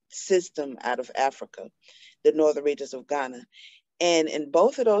complete system out of Africa, the northern regions of Ghana. And in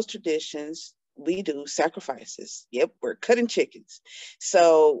both of those traditions, we do sacrifices. Yep, we're cutting chickens.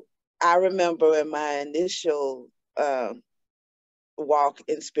 So I remember in my initial walk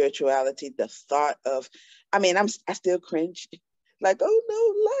in spirituality, the thought of, I still cringe, like, oh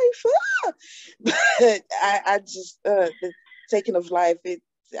no, life, but I just the taking of life,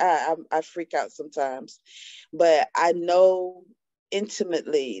 I freak out sometimes. But I know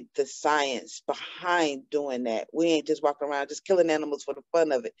intimately the science behind doing that. We ain't just walking around just killing animals for the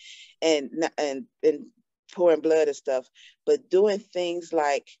fun of it and pouring blood and stuff, but doing things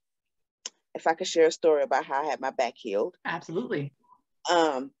like, if I could share a story about how I had my back healed. Absolutely.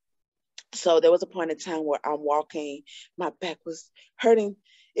 So there was a point in time where I'm walking, my back was hurting.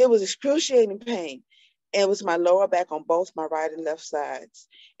 It was excruciating pain. It was my lower back on both my right and left sides.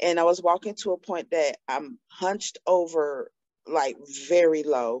 And I was walking to a point that I'm hunched over, like very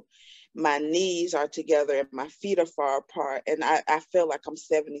low. My knees are together and my feet are far apart. And I feel like I'm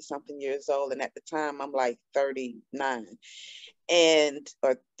 70 something years old. And at the time I'm like 39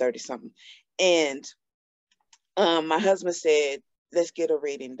 or 30 something. And my husband said, let's get a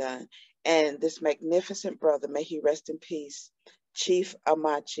reading done. And this magnificent brother, may he rest in peace, Chief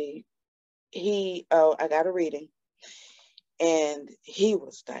Amachi, I got a reading, and he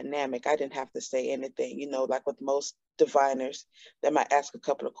was dynamic. I didn't have to say anything, you know, like with most diviners, they might ask a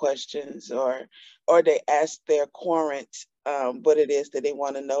couple of questions, or they ask their querent what it is that they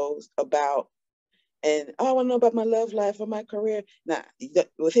want to know about. And I want to know about my love life or my career. Nah,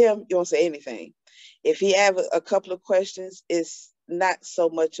 with him, you won't say anything. If he have a couple of questions, it's not so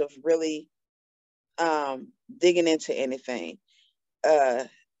much of really digging into anything.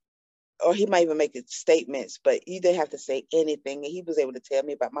 Or he might even make statements, but you didn't have to say anything. And he was able to tell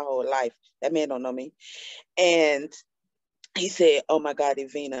me about my whole life. That man don't know me. And he said, oh my God,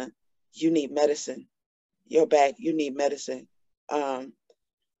 Evenah, you need medicine. Your back, you need medicine.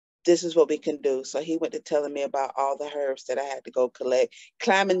 This is what we can do. So he went to telling me about all the herbs that I had to go collect,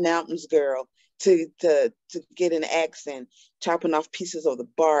 climbing mountains, girl, to get an axe and chopping off pieces of the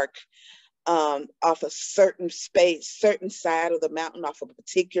bark off a certain space, certain side of the mountain, off of a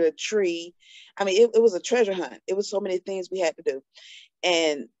particular tree. I mean, it was a treasure hunt. It was so many things we had to do.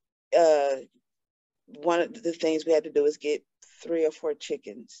 And one of the things we had to do is get 3 or 4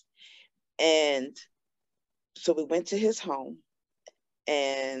 chickens. And so we went to his home,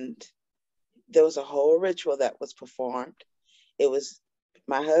 and there was a whole ritual that was performed. It was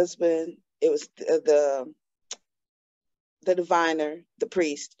my husband, it was the diviner, the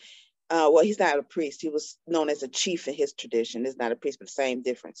priest. Well, he's not a priest. He was known as a chief in his tradition. It's not a priest, but the same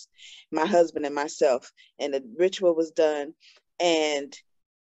difference. My husband and myself, and the ritual was done, and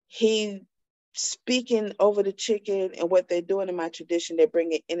he speaking over the chicken. And what they're doing in my tradition, they're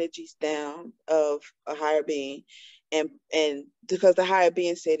bringing energies down of a higher being, And because the higher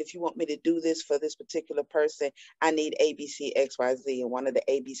being said, if you want me to do this for this particular person, I need ABC, XYZ. And one of the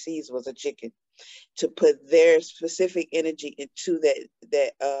ABCs was a chicken, to put their specific energy into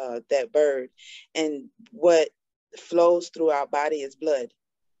that bird. And what flows through our body is blood,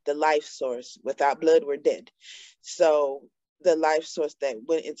 the life source. Without blood, we're dead. So the life source that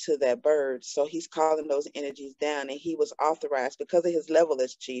went into that bird. So he's calling those energies down, and he was authorized because of his level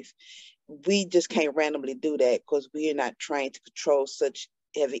as chief. We just can't randomly do that because we are not trained to control such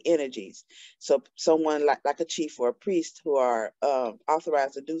heavy energies. So someone like a chief or a priest who are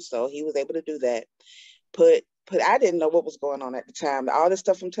authorized to do so, he was able to do that. I didn't know what was going on at the time. All this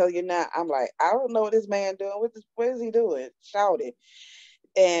stuff I'm telling you now, I'm like, I don't know what this man doing. What is he doing? Shouted.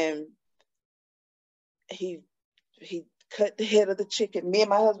 And he cut the head of the chicken. Me and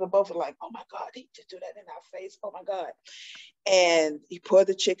my husband both were like, oh my God, he just do that in our face. Oh my God. And he poured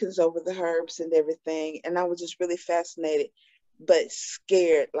the chickens over the herbs and everything. And I was just really fascinated, but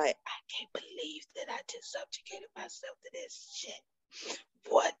scared. Like, I can't believe that I just subjugated myself to this shit.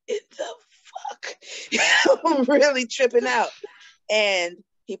 What in the fuck? I'm really tripping out. And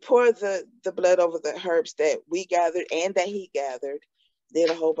he poured the blood over the herbs that we gathered and that he gathered, did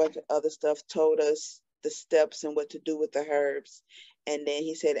a whole bunch of other stuff, told us the steps and what to do with the herbs. And then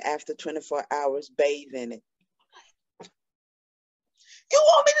he said, after 24 hours, bathe in it. You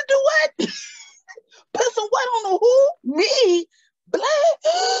want me to do what? Put some what on the who? Me?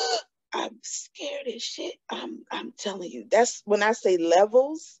 Blood? I'm scared as shit. I'm telling you. That's when I say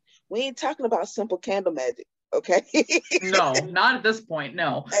levels, we ain't talking about simple candle magic, okay? No, not at this point,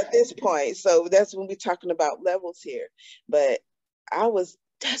 no. At this point. So that's when we're talking about levels here. But I was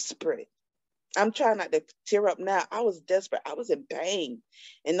desperate. I'm trying not to tear up now. I was desperate. I was in pain,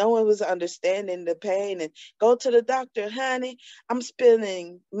 and no one was understanding the pain. And go to the doctor, honey. I'm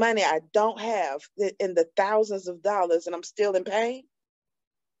spending money I don't have in the thousands of dollars, and I'm still in pain.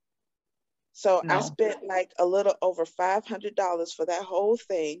 So No. I spent like a little over $500 for that whole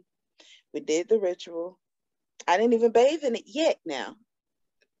thing. We did the ritual. I didn't even bathe in it yet. Now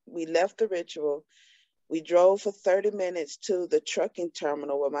we left the ritual. We drove for 30 minutes to the trucking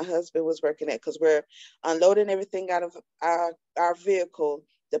terminal where my husband was working at, because we're unloading everything out of our vehicle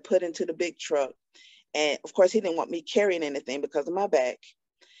to put into the big truck. And of course, he didn't want me carrying anything because of my back.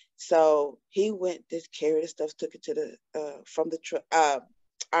 So he went to carry the stuff, took it to the from the truck,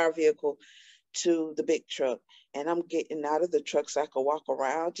 our vehicle to the big truck. And I'm getting out of the truck so I could walk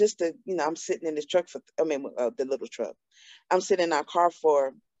around. Just to, I'm sitting in this truck the little truck. I'm sitting in our car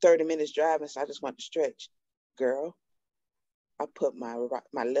for 30 minutes driving, so I just want to stretch. Girl, I put my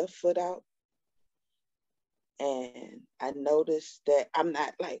left foot out, and I noticed that I'm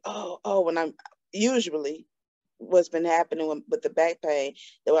not like, when I'm usually what's been happening with the back pain,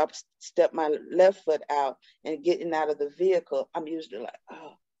 that when I step my left foot out and getting out of the vehicle, I'm usually like,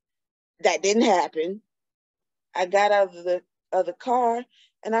 oh, that didn't happen. I got out of the car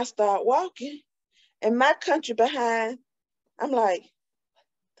and I start walking, and my country behind, I'm like,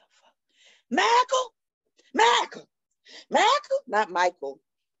 Michael, not Michael.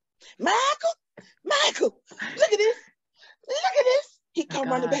 Michael, look at this. He come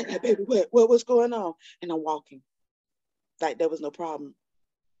running back like, baby, what's going on? And I'm walking. Like there was no problem.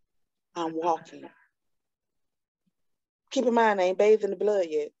 I'm walking. Keep in mind, I ain't bathed in the blood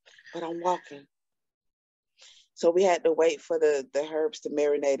yet, but I'm walking. So we had to wait for the herbs to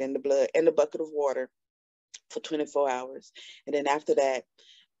marinate in the blood and the bucket of water for 24 hours. And then after that,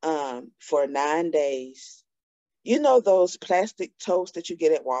 for 9 days, those plastic toasts that you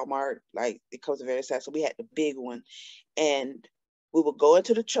get at Walmart, like it comes in various sizes. So we had the big one, and we would go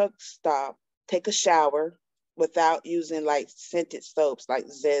into the truck stop, take a shower without using like scented soaps like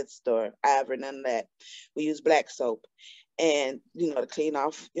Zest or Ivory, none of that. We use black soap, and to clean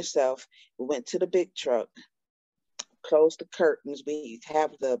off yourself. We went to the big truck, closed the curtains. We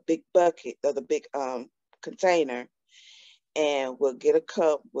have the big bucket or the big container, and we'll get a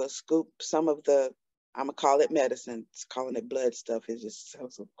cup. We'll scoop some of the, I'm gonna call it medicine. It's calling it blood stuff. It just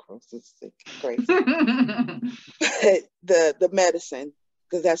sounds so gross. It's crazy. the medicine,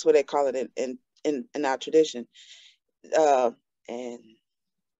 because that's what they call it in our tradition. And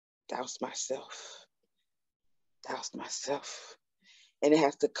doused myself. And it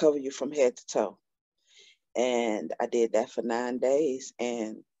has to cover you from head to toe. And I did that for 9 days,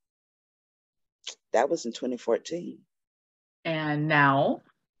 and that was in 2014. And now?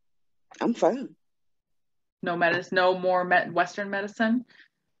 I'm fine. No medicine, no more Western medicine?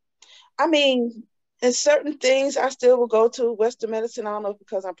 I mean, in certain things, I still will go to Western medicine. I don't know if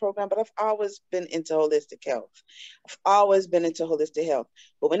because I'm programmed, but I've always been into holistic health.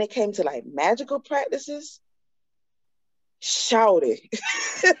 But when it came to like magical practices, Shouted.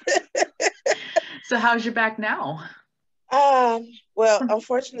 So how's your back now? Well,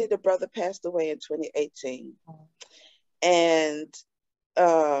 unfortunately, the brother passed away in 2018. And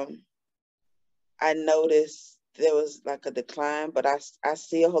I noticed there was like a decline, but I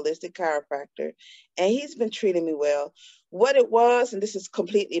see a holistic chiropractor and he's been treating me well. What it was, and this is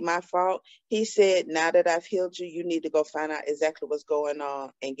completely my fault, he said, now that I've healed you, you need to go find out exactly what's going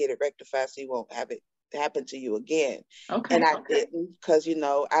on and get it rectified so you won't have it happen to you again. Okay. And I didn't, because, you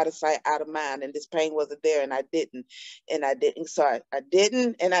know, out of sight, out of mind, and this pain wasn't there, and I didn't. So I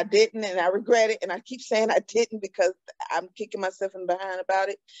didn't, and I didn't, and I regret it. And I keep saying I didn't because I'm kicking myself in the behind about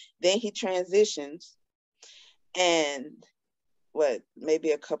it. Then he transitions. And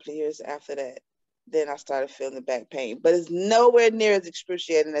maybe a couple of years after that, then I started feeling the back pain, but it's nowhere near as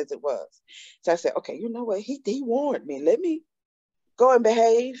excruciating as it was. So I said, okay, you know what? He warned me. Let me go and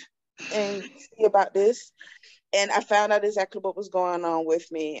behave and see about this. And I found out exactly what was going on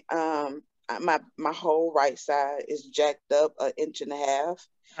with me. My whole right side is jacked up 1.5 inches.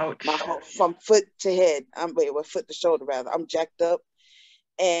 Ouch. My whole, from foot to head, foot to shoulder rather, I'm jacked up,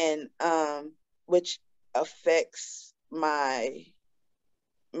 and which affects my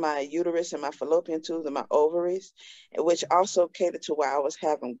uterus and my fallopian tubes and my ovaries, which also catered to why I was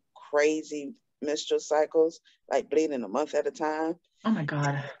having crazy menstrual cycles, like bleeding a month at a time. Oh my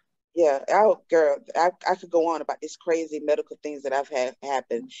God. Yeah, girl, I could go on about these crazy medical things that I've had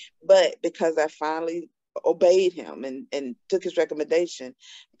happen, but because I finally obeyed him and took his recommendation,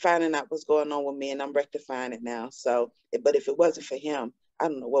 finding out what's going on with me, and I'm rectifying it now. So, but if it wasn't for him, I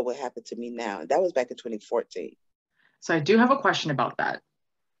don't know what would happen to me now. And that was back in 2014. So I do have a question about that.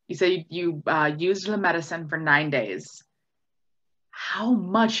 You say you used the medicine for 9 days. How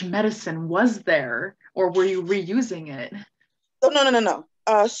much medicine was there, or were you reusing it? Oh, no.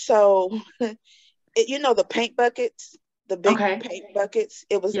 So, you know, the paint buckets, the big paint buckets,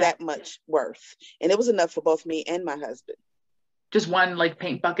 it was that much worth. And it was enough for both me and my husband. Just one like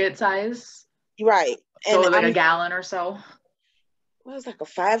paint bucket size? Right. So like a gallon or so? Well, it was like a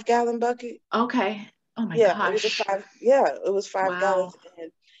 5-gallon bucket. Okay. Oh my gosh. It was 5 gallons.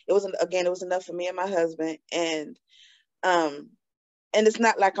 And it was enough for me and my husband. And it's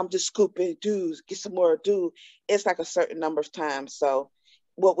not like I'm just scooping, get some more, It's like a certain number of times. So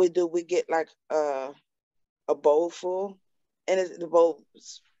what we do, we get like a bowl full, and the bowl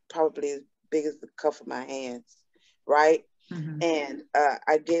is probably as big as the cuff of my hands, right? Mm-hmm. And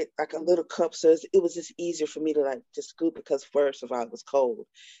I get like a little cup, so it was just easier for me to like just scoop, because first of all, it was cold,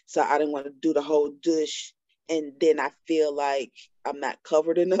 so I didn't want to do the whole dish, and then I feel like I'm not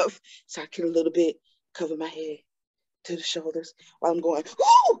covered enough, so I get a little bit, cover my head to the shoulders while I'm going,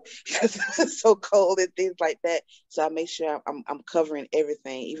 whoo, because it's so cold and things like that. So I make sure I'm covering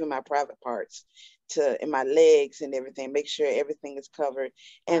everything, even my private parts, in my legs and everything. Make sure everything is covered.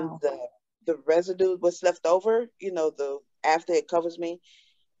 Wow. And the residue, what's left over, after it covers me,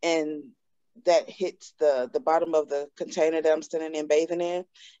 and that hits the bottom of the container that I'm standing in bathing in,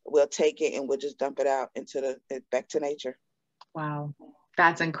 we'll take it and we'll just dump it out back to nature. Wow,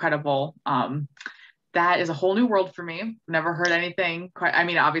 that's incredible. That is a whole new world for me. Never heard anything quite. I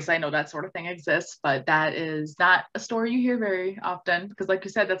mean, obviously I know that sort of thing exists, but that is not a story you hear very often, because like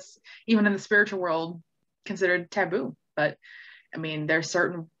you said, that's even in the spiritual world considered taboo. But I mean, there's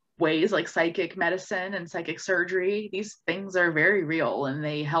certain ways, like psychic medicine and psychic surgery. These things are very real and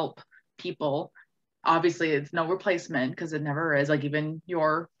they help people. Obviously it's no replacement, because it never is. Like even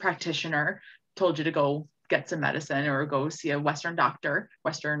your practitioner told you to go get some medicine or go see a Western doctor,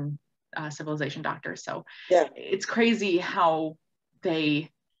 Western civilization doctor. So yeah, it's crazy how they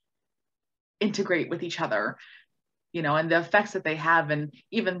integrate with each other, and the effects that they have. And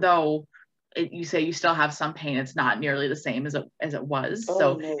even though you say you still have some pain, it's not nearly the same as it was.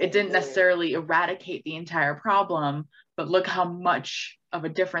 So no, it didn't necessarily eradicate the entire problem, but look how much of a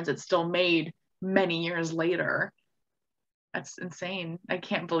difference it still made many years later. That's insane. I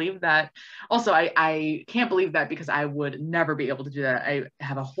can't believe that. Also, I can't believe that, because I would never be able to do that. I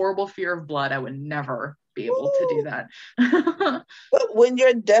have a horrible fear of blood. I would never be able to do that. But when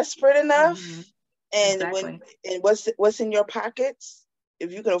you're desperate enough, and exactly. What's in your pockets,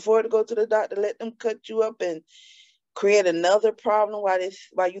 if you can afford to go to the doctor, let them cut you up and create another problem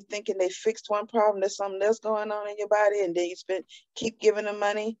while you thinking they fixed one problem, there's something else going on in your body, and then you keep giving them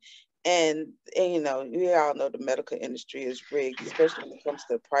money. And we all know the medical industry is rigged, especially when it comes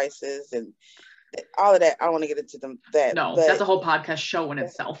to prices and all of that. I don't want to get into that. No, but that's a whole podcast show in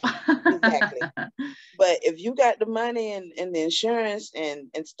itself. Exactly. But if you got the money and the insurance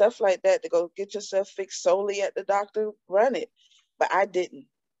and stuff like that to go get yourself fixed solely at the doctor, run it. But I didn't.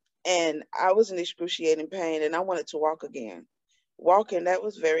 And I was in excruciating pain, and I wanted to walk again. Walking, that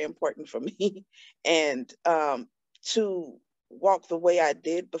was very important for me. And to walk the way I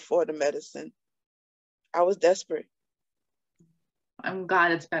did before the medicine, I was desperate. I'm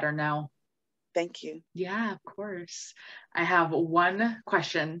glad it's better now. Thank you. Yeah, of course. I have one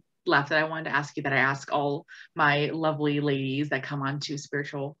question left that I wanted to ask you that I ask all my lovely ladies that come on to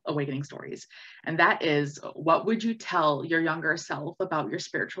Spiritual Awakening Stories. And that is, what would you tell your younger self about your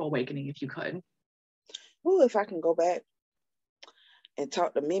spiritual awakening if you could? Ooh, if I can go back and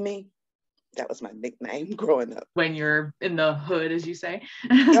talk to Mimi, that was my nickname growing up. When you're in the hood, as you say.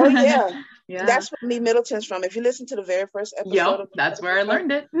 Oh, yeah. Yeah. That's where Memyddleton's from. If you listen to the very first episode. Yep, that's where I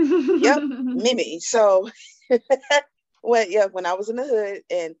learned it. Yep, Mimi. So when I was in the hood,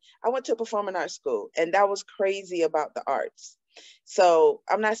 and I went to a performing arts school, and that was crazy about the arts. So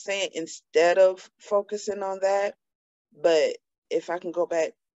I'm not saying instead of focusing on that, but if I can go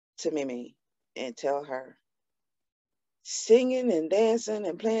back to Mimi and tell her, singing and dancing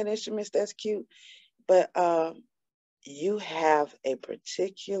and playing instruments, that's cute, but you have a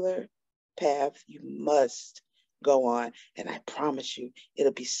particular path you must go on, and I promise you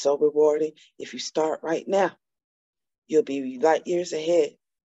it'll be so rewarding. If you start right now, you'll be light years ahead.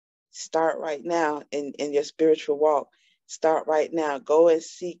 Start right now in your spiritual walk. Start right now. Go and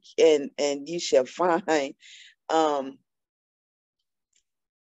seek, and you shall find.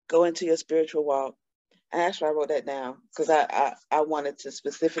 Go into your spiritual walk. Actually, I wrote that down because I wanted to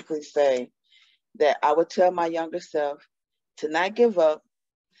specifically say that I would tell my younger self to not give up.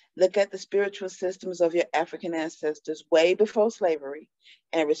 Look at the spiritual systems of your African ancestors way before slavery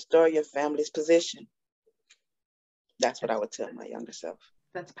and restore your family's position. That's what I would tell my younger self.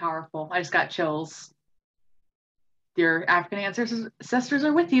 That's powerful. I just got chills. Your African ancestors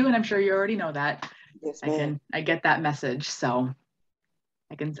are with you, and I'm sure you already know that. Yes, ma'am. I get that message, so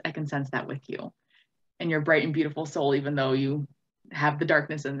I can sense that with you. And your bright and beautiful soul, even though you have the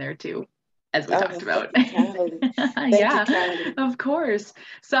darkness in there too, as we talked about. Yeah, of course.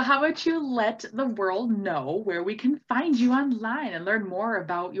 So how about you let the world know where we can find you online and learn more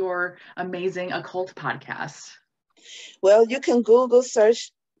about your amazing occult podcast? Well, you can Google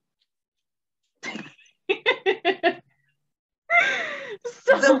search The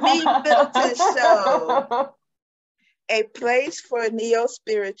Memyddleton Show, a place for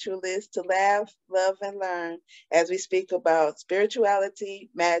neo-spiritualists to laugh, love, and learn as we speak about spirituality,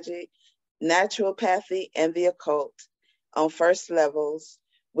 magic, naturopathy, and the occult on first levels,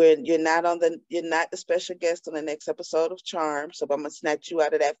 where you're not the special guest on the next episode of Charm, so I'm gonna snatch you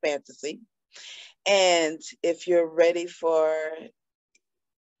out of that fantasy. And if you're ready for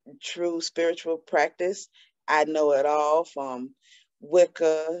true spiritual practice, I know it all, from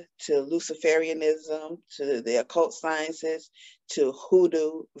Wicca to Luciferianism to the occult sciences to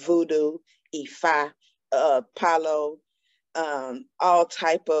hoodoo, voodoo, Ifa, Palo, all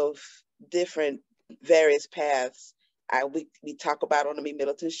type of different various paths we talk about on the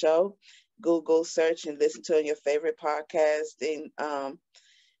Memyddleton Show. Google search and listen to in your favorite podcasting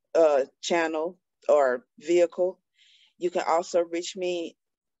channel or vehicle. You can also reach me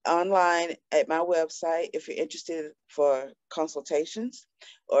online at my website if you're interested for consultations,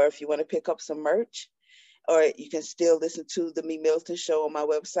 or if you want to pick up some merch, or you can still listen to the Memyddleton Show on my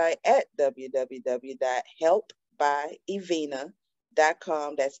website at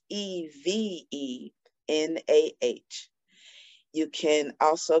www.helpbyevenah.com. That's EVENAH. You can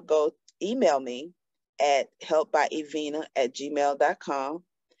also go email me at helpbyevenah@gmail.com,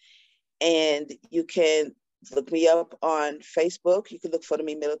 and you can look me up on Facebook. You can look for the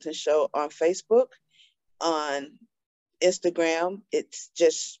Memyddleton Show on Facebook. On Instagram, it's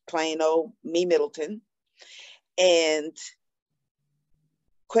just plain old Memyddleton. And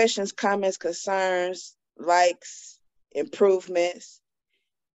questions, comments, concerns, likes, improvements,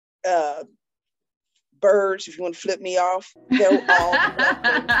 birds, if you want to flip me off, they're all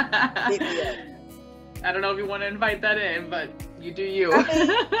hit me up. I don't know if you want to invite that in, but you do you. I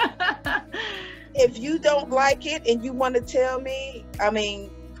mean, if you don't like it and you want to tell me, I mean,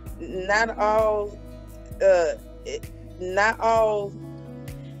 not all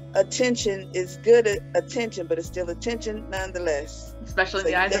attention is good attention, but it's still attention nonetheless. Especially in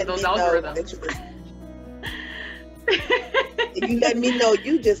the eyes of those algorithms. If you let me know,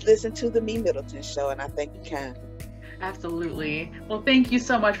 you just listen to the Memyddleton Show, and I thank you kindly. Absolutely. Well, thank you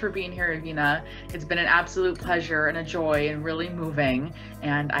so much for being here, Evenah. It's been an absolute pleasure and a joy and really moving.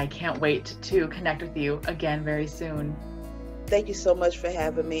 And I can't wait to connect with you again very soon. Thank you so much for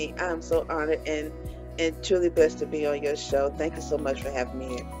having me. I'm so honored and truly blessed to be on your show. Thank you so much for having me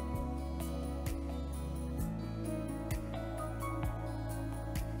here.